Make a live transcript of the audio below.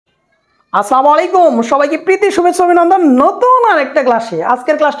আসসালামু আলাইকুম সবাইকে প্রীতি শুভেচ্ছা অভিনন্দন নতুন আরেকটা ক্লাসে।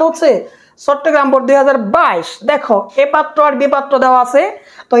 আজকের ক্লাসটা হচ্ছে চট্টগ্রাম বোর্ড 2022। দেখো এ পাত্র আর বি পাত্র দেওয়া আছে।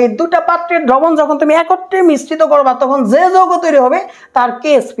 তো এই দুটা পাত্রের দ্রবণ যখন তুমি একত্রে মিশ্রিত করবা তখন যে যৌগ তৈরি হবে তার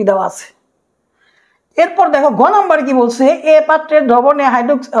কেএসপি দেওয়া আছে। এরপর দেখো গ নাম্বার কি বলছে, এ পাত্রের দ্রবণে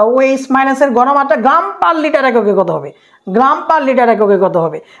হাইড্রোক্স ওএইচ মাইনাসের ঘনমাত্রা গ্রাম পার লিটার এককে কত হবে, গ্রাম পার লিটার এককে কত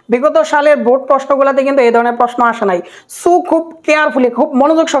হবে। বিগত সালের বোর্ড প্রশ্নগুলোতে কিন্তু এই ধরনের প্রশ্ন আসে নাই। খুব কেয়ারফুলি খুব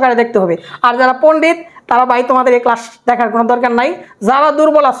মনোযোগ সহকারে দেখতে হবে। আর যারা পণ্ডিত তারা ভাই তোমাদের এই ক্লাস দেখার কোনো দরকার নাই। যারা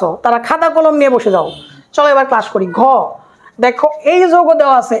দুর্বল আছো তারা খাতা কলম নিয়ে বসে যাও। চলো এবার ক্লাস করি। ঘ দেখো এই যৌগ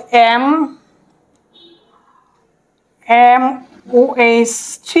দেওয়া আছে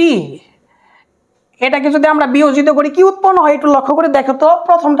MOH3। এটাকে যদি আমরা বিয়োজিত করি কি উৎপন্ন হয় একটু লক্ষ্য করে দেখো তো।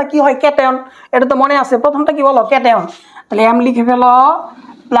 প্রথমটা কি হয়, ক্যাটায়ন। এটা তো মনে আছে, প্রথমটা কি বলো, ক্যাটায়ন। তাহলে এম লিখে ফেলো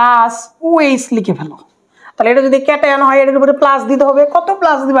প্লাস OH লিখে ফেলো। তাহলে এটা যদি ক্যাটায়ন হয় এটার উপরে প্লাস দিতে হবে। কত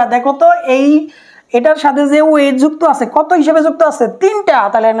প্লাস দিবা দেখো তো। এটার সাথে যে OH যুক্ত আছে কত হিসেবে যুক্ত আছে, 3টা।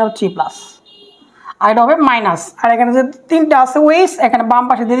 তাহলে এখানে 3 প্লাস, আর এটা হবে মাইনাস। আর এখানে যে 3টা আছে OH এখানে বাম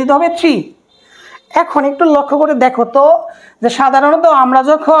পাশে দিয়ে দিতে হবে 3। এখন একটু লক্ষ্য করে দেখো তো যে সাধারণত আমরা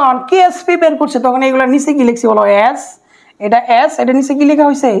যখন কেএসপি বের করছি তখন এগুলো নিচে কি লিখছি বলো, এস। এটা এস, এটা নিচে কি লেখা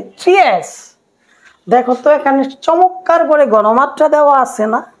হয়েছে 3s। দেখো তো এখানে চমৎকার করে ঘনমাত্রা দেওয়া আছে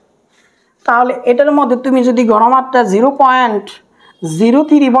না। তাহলে এটার মধ্যে তুমি যদি ঘনমাত্রা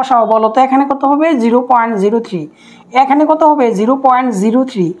 0.03 বসাও বলো তো এখানে কত হবে 0.03, এখানে কত হবে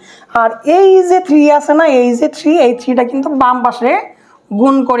 0.03। আর এই যে 3 আছে না, এই যে 3, এই 3টা কিন্তু বাম পাশে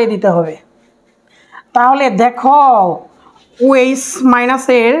গুণ করে দিতে হবে। তাহলে দেখো OH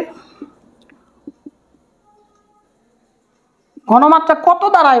মাইনাসের ঘনমাত্রা কত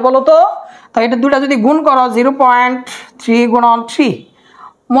দাঁড়ায় বলো তো। তাই এটা দুটা যদি গুণ করো 0.3 গুণন 3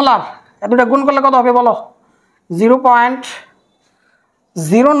 মোলার, দুটা গুণ করলে কত হবে বলো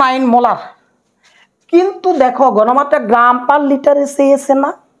 0.09 মোলার। কিন্তু দেখো ঘনমাত্রা গ্রাম পার লিটারে চেয়েছে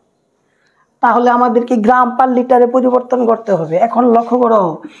না, তাহলে আমাদেরকে গ্রাম পার লিটারে পরিবর্তন করতে হবে। এখন লক্ষ্য করো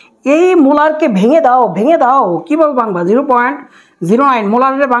এই মোলারকে ভেঙে দাও, ভেঙে দাও। কিভাবে ভাঙবা, 0.09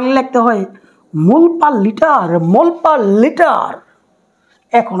 মোলারে বাংলা লিখতে হয় মোল পার লিটার, মোল পার লিটার।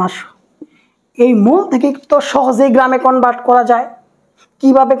 এখন আসো এই মোল থেকে তো সহজেই গ্রামে কনভার্ট করা যায়।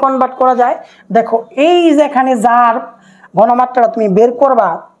 কিভাবে কনভার্ট করা যায় দেখো, এই যেখানে যার ঘনমাত্রা তুমি বের করবা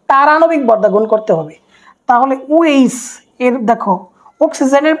তার আণবিক ভর গুণ করতে হবে। তাহলে OH এর দেখো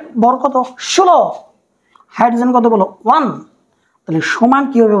অক্সিজেনের ভর কত 16, হাইড্রোজেন কত বলো 1, তাহলে সমান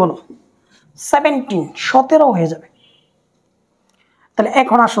কি হবে বলো 17 হয়ে যাবে। তাহলে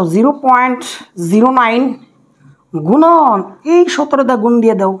এখন আসো 0.09 গুণন এই 17 গুণ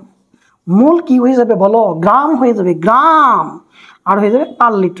দিয়ে দাও, মোল কি হয়ে যাবে বলো, গ্রাম হয়ে যাবে, গ্রাম। আর হয়ে যাবে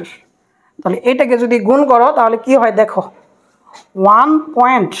পার লিটার। তাহলে এটাকে যদি গুণ করো তাহলে কি হয় দেখো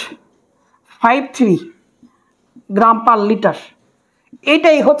 1.53 গ্রাম পার লিটার।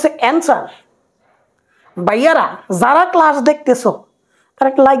 এটাই হচ্ছে অ্যান্সার। ভাইয়ারা যারা ক্লাস দেখতেছো তারা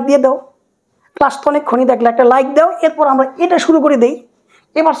একটা লাইক দিয়ে দাও। ক্লাস তো অনেকক্ষণই দেখলে একটা লাইক দাও। এরপর আমরা এটা শুরু করে দেই।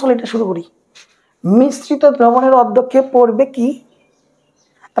 এবার চলো এটা শুরু করি। মিশ্রিত দ্রবণের অধ্যক্ষে পড়বে কি।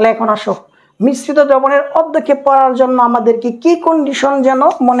 তাহলে এখন আসো মিশ্রিত দ্রবণের অধ্যক্ষে পড়ার জন্য আমাদেরকে কি কন্ডিশন যেন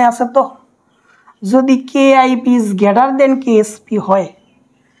মনে আছে তো, যদি KIP is greater than KSP হয়,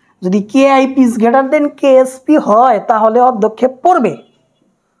 যদি KIP is greater than KSP হয় তাহলে অধ্যক্ষেপ পড়বে,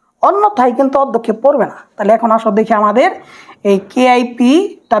 অন্যথায় কিন্তু অধ্যক্ষেপ পড়বে না। তাহলে এখন আসো দেখি আমাদের এই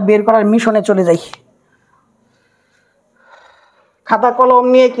KIPটা বের করার মিশনে চলে যাই। খাতা কলম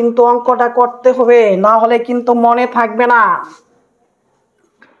নিয়ে কিন্তু অঙ্কটা করতে হবে, না হলে কিন্তু মনে থাকবে না।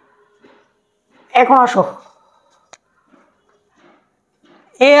 এখন আসো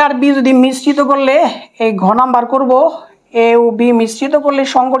A আর B যদি মিশ্রিত করলে এই ঘ নাম্বার করবো, A ও B মিশ্রিত করলে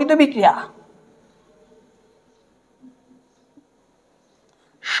সংঘটিত বিক্রিয়া,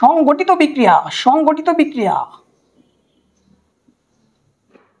 সংঘটিত বিক্রিয়া, সংঘটিত বিক্রিয়া।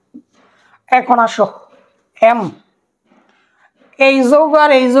 এখন আসো M, এই যৌগ আর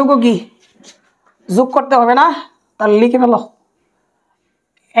এই যৌগ কি যোগ করতে হবে না, তাহলে লিখে ফেলো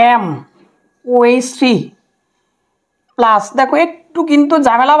MOH3 প্লাস। দেখো একটু কিন্তু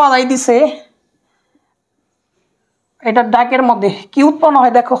ঝামেলা বাজাই দিছে, এটা ডাকের মধ্যে কি উৎপন্ন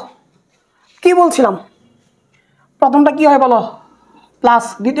হয় দেখো। কি বলছিলাম, প্রথমটা কি হয় বলো প্লাস,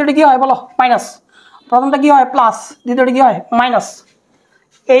 দ্বিতীয়টা কি হয় বলো মাইনাস। প্রথমটা কি হয় প্লাস, দ্বিতীয়টা কি হয় মাইনাস।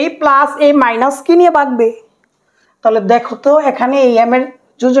 এই প্লাস এই মাইনাস কি নিয়ে ভাগবে, তাহলে দেখো তো এখানে এই এম এর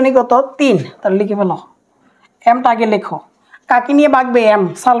যোজনী কত 3, তাহলে লিখে ফেলো এমটা আগে লেখো। কাকে নিয়ে ভাগবে এম,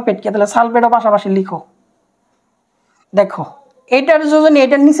 সালফেটকে, তাহলে সালফেটও পাশাপাশি লিখো। দেখো এইটার যোজনী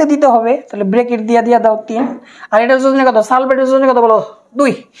এটার নিচে দিতে হবে, তাহলে ব্রেকেট দিয়ে দাও 3। আর এটার যোজনী কত, সালফেটের যোজনী কত বলো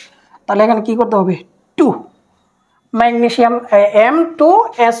 2, তাহলে এখানে কি করতে হবে 2 ম্যাগনেসিয়াম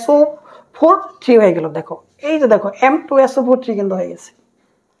M2SO4 3 হয়ে গেল। দেখো এই যে দেখো M2SO4 3 কিন্তু হয়ে গেছে।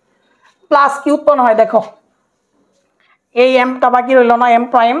 প্লাস কি উৎপন্ন হয় দেখো, এই এমটা বাকি রইল না, এম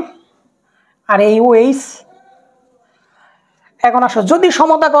প্রাইম আর এই OH। এখন আসো যদি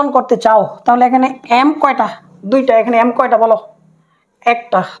সমতাকরণ করতে চাও তাহলে এখানে এম কয়টা, দুইটা, এখানে এম কয়টা বলো,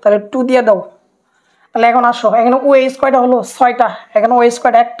 একটা, তাহলে 2 দিয়ে দাও। তাহলে এখন আসো এখানে OH কয়টা হলো, 6টা, এখানে OH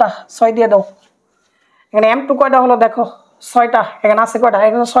কয়টা, একটা, 6 দিয়ে দাও। এখানে M2 কয়টা হলো দেখো, 6টা, এখানে আছে কয়টা,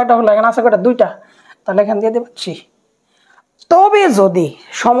 এখানে 6টা হলো, এখানে আছে কয়টা, 2টা, তাহলে এখানে দিয়ে দিতে পারছি। তবে যদি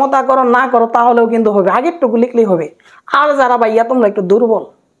সমতাকরণ না করো তাহলেও কিন্তু হবে, আগেরটুকু লিখলেই হবে। আর যারা ভাইয়া তোমরা একটু দুর্বল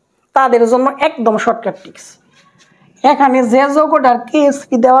তাদের জন্য একদম শর্টকাট টিক্স, এখানে যে যোগটার KSP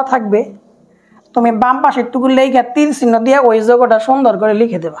দেওয়া থাকবে তুমি বাম পাশের টুকু লেখা তীর চিহ্ন দিয়ে ওই যোগটা সুন্দর করে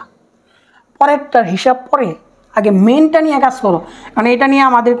লিখে দেবা। পরেরটার হিসাব পরে, আগে মেনটা নিয়ে কাজ করো, কারণ এটা নিয়ে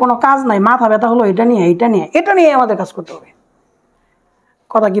আমাদের কোনো কাজ নাই, মাথা ব্যথা হলো এটা নিয়ে আমাদের কাজ করতে হবে।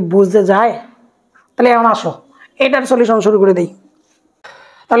 কথা কি বুঝতে যায়? তাহলে এখন আসো এটার সলিউশন শুরু করে দেই।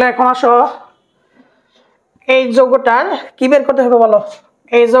 তাহলে এখন আসো এই যৌগটার কি বের করতে হবে বলো,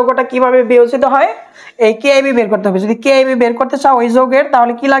 এই যৌগটা কিভাবে বিয়োজিত হয়, এই KIB বের করতে হবে। যদি KIB বের করতে চাও ওই যৌগের,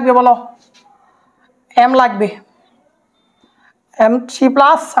 তাহলে কি লাগবে বলো, M লাগবে,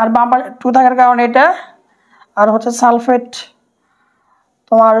 M3+ আর বাম পাশে 2 থাকার কারণে এটা, আর হচ্ছে সালফেট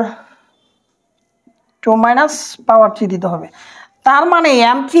তোমার 2 - পাওয়ার 3 দিতে হবে। তার মানে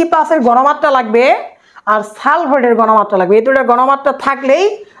M3+ এর ঘনমাত্রা লাগবে আর সালফেটের ঘনমাত্রা লাগবে, এই দুটোর ঘনমাত্রা থাকলেই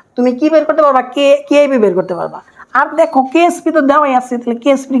তুমি কি বের করতে পারবা, KIB বের করতে পারবা। আর দেখো KSP তো দেওয়াই আছে, তাহলে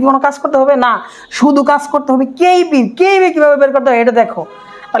KSP কি কোনো কাজ করতে হবে না, শুধু কাজ করতে হবে KIB কিভাবে বের করতে হবে এটা দেখো।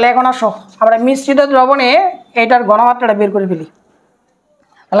 তাহলে এখন আসো আমরা মিশ্রিত দ্রবণে এটার ঘনমাত্রাটা বের করে ফেলি।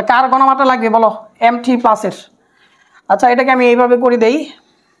 তাহলে কার ঘনমাত্রা লাগবে বলো, M3+ এর। আচ্ছা এটাকে আমি এইভাবে করে দেই,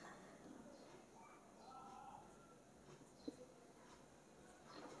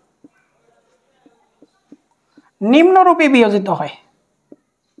 নিম্নরূপে বিয়োজিত হয়।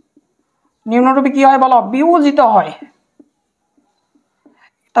 নিম্নরূপে কি হয় বলো, বিয়োজিত হয়।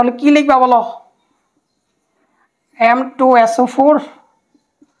 তাহলে কি লিখবা বলো, M2SO4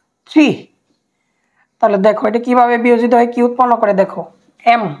 3। তাহলে দেখো এটা কিভাবে বিয়োজিত হয়, কি উৎপন্ন করে দেখো,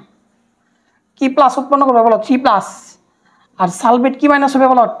 M কি প্লাস উৎপন্ন করবে বলো, 3+, আর সালফেট কি মাইনাস হবে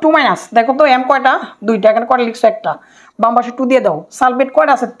বলো, 2-। দেখো তো M কয়টা, 2টা, এখানে কয়টা লিখছো, একটা, বাম পাশে 2 দিয়ে দাও। সালফেট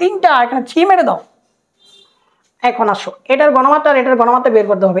কয়টা আছে, 3টা, এখানে 3 মেরে দাও। এখন আসো এটার ঘনমাত্রা আর এটার ঘনমাত্রা বের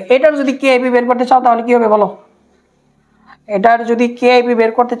করতে হবে। এটার যদি KIB বের করতে চাও তাহলে কি হবে বলো, এটার যদি KIB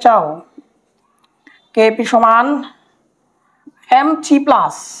বের করতে চাও, KIB সমান M3+,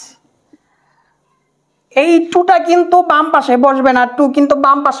 এই 2টা কিন্তু বাম পাশে বসবে না, 2 কিন্তু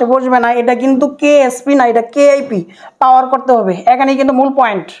বাম পাশে বসবে না, এটা কিন্তু KSP না, এটা KIP পাওয়ার করতে হবে, এখানেই কিন্তু মূল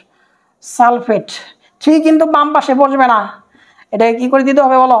পয়েন্ট। সালফেট 3 কিন্তু বাম পাশে বসবে না, এটাকে কি করে দিতে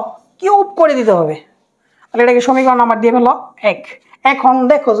হবে বলো, কিউব করে দিতে হবে। তাহলে এটাকে সমীকরণ নাম্বার দিয়ে ফেলো 1। এখন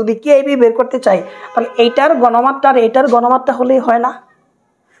দেখো যদি KIB বের করতে চাই তাহলে এইটার ঘনমাত্রা আর এইটার ঘনমাত্রা হলেই হয় না।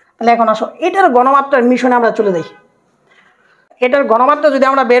 তাহলে এখন আসো এটার ঘনমাত্রার মিশনে আমরা চলে যাই। এটার ঘনমাত্রা যদি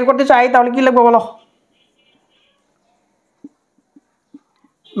আমরা বের করতে চাই তাহলে কি লিখবো বলো,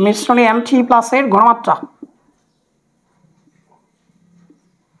 মিশ্রণে M3+ এর ঘনমাত্রা।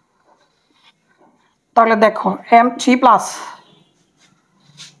 তাহলে দেখো M3+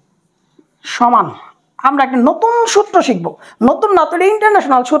 সমান, আমরা একটা নতুন সূত্র শিখবো, নতুন না তো, এটা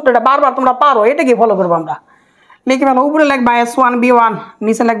ইন্টারন্যাশনাল সূত্র, এটা বারবার তোমরা পারো, এটাকে ফলো করবো আমরা। লিখে ফেলো, উপরে লিখবা S1 B1,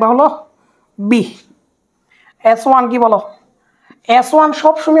 নিচে লিখবা হলো B। S1 কি বলো, S1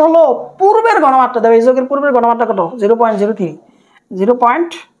 সবসময় হলো পূর্বের ঘনমাত্রা দেবে, এই যোগের পূর্বের ঘনমাত্রা কত,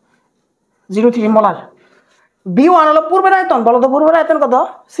 0.03 মোলার। B1 হলো পূর্বের আয়তন, বলো তো পূর্বের আয়তন কত,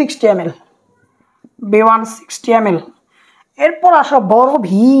 60 ml, B1 60 ml। এরপর আসো বড়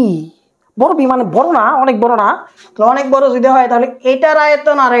ভি, বড় ভি মানে বড় না, অনেক বড় না, তাহলে অনেক বড় যদি হয় তাহলে এটার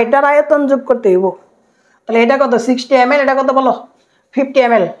আয়তন আর এটার আয়তন যোগ করতে হইব। তাহলে এটা কত 60 ml, এটা কত বলো 50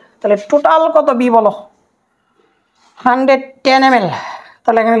 ml, তাহলে টোটাল কত বি বলো 110 ml।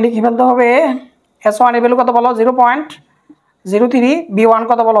 তাহলে এখানে লিখে ফেলতে হবে S1 এর ভ্যালু কত বলো 0.03, B1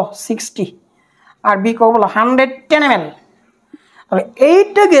 কত বলো 60, আর বি কত বলো 110 ml। তাহলে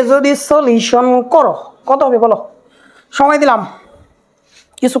এইটাকে যদি সলিউশন করো কত হবে বলো, সময় দিলাম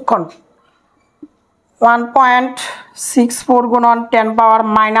কিছুক্ষণ, 1.64 গুণন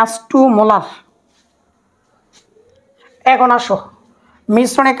 10⁻² মোলার। এখন আসো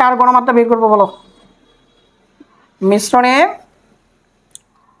মিশ্রণে কার ঘনমাত্রা বের করবো বলো, মিশ্রণে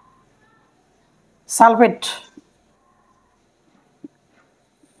সালফেট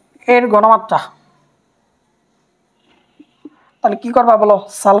এর ঘনমাত্রা। তাহলে কি করবা বলো,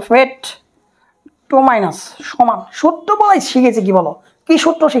 সালফেট 2 সমান সূত্র বলাই শিখেছি কি বলো, কি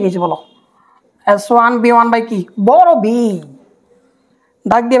সূত্র শিখেছি বলো, S1B1 কি বড় বি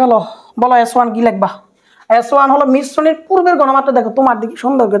দাগ দিয়ে বলো, বলো S1 কি লিখবা। S1 হলো মিশ্রণের পূর্বের ঘনমাত্রা, দেখো তোমার দিকে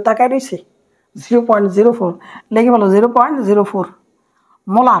সুন্দর করে তাকায় রয়েছে 0.04, লিখে বলো 0.04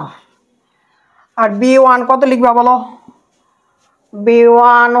 মোলার। আর B1 কত লিখবা বলো,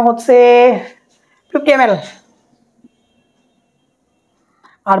 B1 হচ্ছে 50 ml।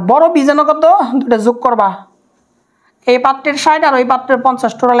 আর বড় বি যেন কত, দুটো যোগ করবা, এই পাত্রের 60 আর ওই পাত্রের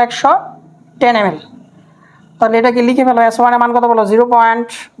 50, টোটাল 110 ml। তাহলে এটাকে লিখে ফেলো, S1 এর মান কত বলো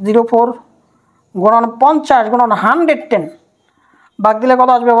 0.04 গুণন 50 গুণন 110, বাদ দিলে কত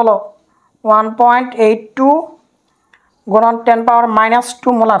আসবে বলো 1.82 গুণন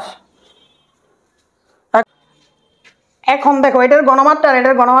 10⁻⁻² মোলার। এখন দেখো এটার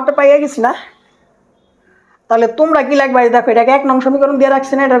ঘনমাত্রা পাইয়া গেছি না, তাহলে তোমরা কি লিখবা, দেখো এটাকে 1 নং সমীকরণ দিয়ে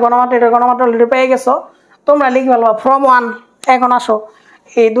রাখছি না, এটার ঘনমাত্রা অলরেডি পেয়ে গেছো, তোমরা লিখে ফেলবা ফ্রম 1। এখন আসো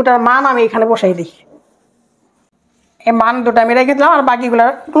এই দুটার মান আমি এখানে বসাই দিই, এই মান দুটো আমি রেখে দিলাম, আর বাকিগুলো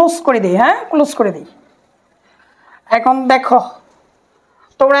ক্লোজ করে দিই। হ্যাঁ, ক্লোজ করে দিই। এখন দেখো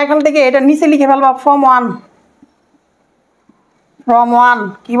তোমরা এখান থেকে এটা নিচে লিখে ফেলবা ফ্রম 1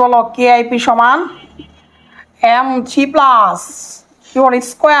 কি বলো, KIP সমান mg প্লাস কি বলো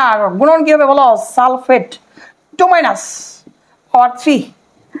স্কোয়ার গুণন কি হবে বলো সালফেট 2 পাওয়ার 3,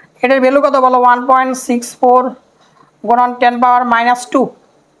 এটার ভ্যালু কত বলো 1.64 গুণন 10⁻⁻²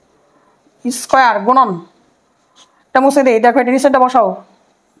 স্কোয়ার গুণন, এটা মুছে দিই, দেখো এটা নিচেটা বসাও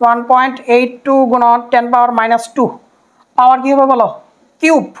 1.82 গুণন 10⁻⁻² পাওয়ার কি হবে বলো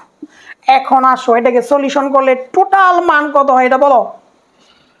কিউব। এখন আসো এটাকে সলিউশন করলে টোটাল মান কত হয় এটা বলো,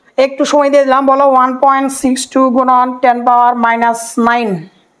 একটু সময় দিয়ে দিলাম, বলো 1.62 গুণন 10⁻⁹।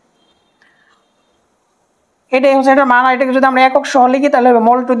 এটাই হচ্ছে এটার মান। এটাকে যদি আমরা একক সহ লিখি তাহলে হবে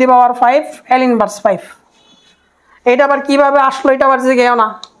mol⁵ L ইনভার্স 5। এটা আবার কিভাবে আসলো এটা আবার যে গেও না,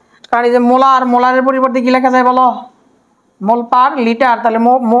 কারণ এই যে মোলারের পরিবর্তে কি লেখা যায় বলো মোল পার লিটার, তাহলে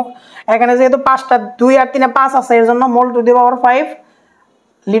এখানে যেহেতু 5টা 2 আর 3 5 আছে, এর জন্য mol⁵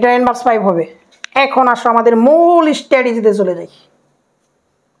 লিটার ইনভার্স 5 হবে। এখন আসো আমাদের মূল স্ট্র্যাটেজিতে চলে যাই।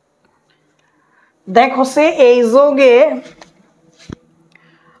 দেখো সে এই যোগে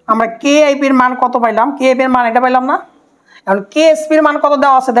আমরা KIP এর মান কত পাইলাম, KIP এর মান এটা পাইলাম না, এখন KSP এর মান কত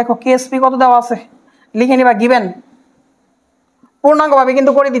দেওয়া আছে, দেখো KSP কত দেওয়া আছে লিখে নিবা, গিভেন পূর্ণাঙ্গভাবে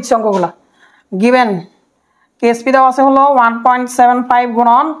কিন্তু করে দিচ্ছি অঙ্কগুলা। গিভেন KSP দেওয়া আছে হলো 1.75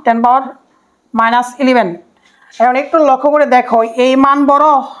 গুণন 10⁻⁻11। এখন একটু লক্ষ্য করে দেখো এই মান বড়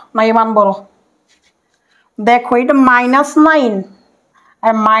না এই মান বড়, দেখো এটা -9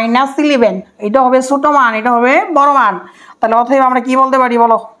 আর -11, এটা হবে ছোট মান, এটা হবে বড় মান, তাহলে অতএব আমরা কি বলতে পারি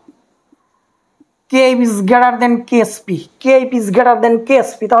বলো KIP is greater than KSP, KIP is greater than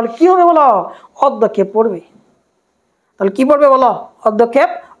KSP। তাহলে কি হবে বলো অর্ধক্ষেপ পড়বে, তাহলে কি পড়বে বলো অর্ধক্ষেপ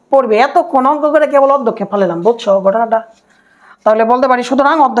পড়বে। এতক্ষণ অঙ্ক করে কেবল অর্ধক্ষেপ ফেলালাম, বুঝছো ঘটনাটা, তাহলে বলতে পারি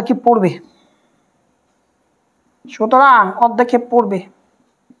সুতরাং অর্ধক্ষেপ পড়বে, সুতরাং অর্ধক্ষেপ পড়বে,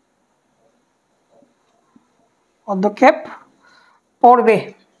 অর্ধক্ষেপ পড়বে।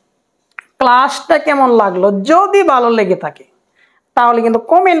 ক্লাসটা কেমন লাগলো, যদি ভালো লেগে থাকে তাহলে কিন্তু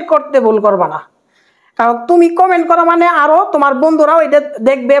কমেন্ট করতে ভুল করবা না, কারণ তুমি কমেন্ট করা মানে আরো তোমার বন্ধুরাও এটা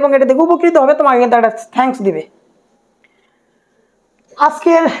দেখবে এবং এটা দেখে উপকৃত হবে, তোমাকে কিন্তু একটা থ্যাঙ্কস দিবে।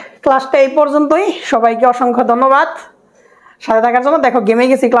 আজকের ক্লাসটা এই পর্যন্তই, সবাইকে অসংখ্য ধন্যবাদ সাথে থাকার জন্য। দেখো গেমে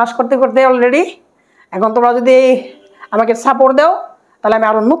গেছি ক্লাস করতে করতে অলরেডি, এখন তোমরা যদি আমাকে সাপোর্ট দাও তাহলে আমি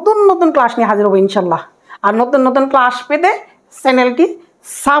আরো নতুন নতুন ক্লাস নিয়ে হাজির হবো ইনশাল্লাহ। আর নতুন নতুন ক্লাস পেতে চ্যানেলটি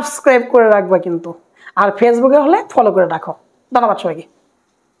সাবস্ক্রাইব করে রাখবা কিন্তু, আর ফেসবুকে হলে ফলো করে রাখো। ধন্যবাদ সবাইকে।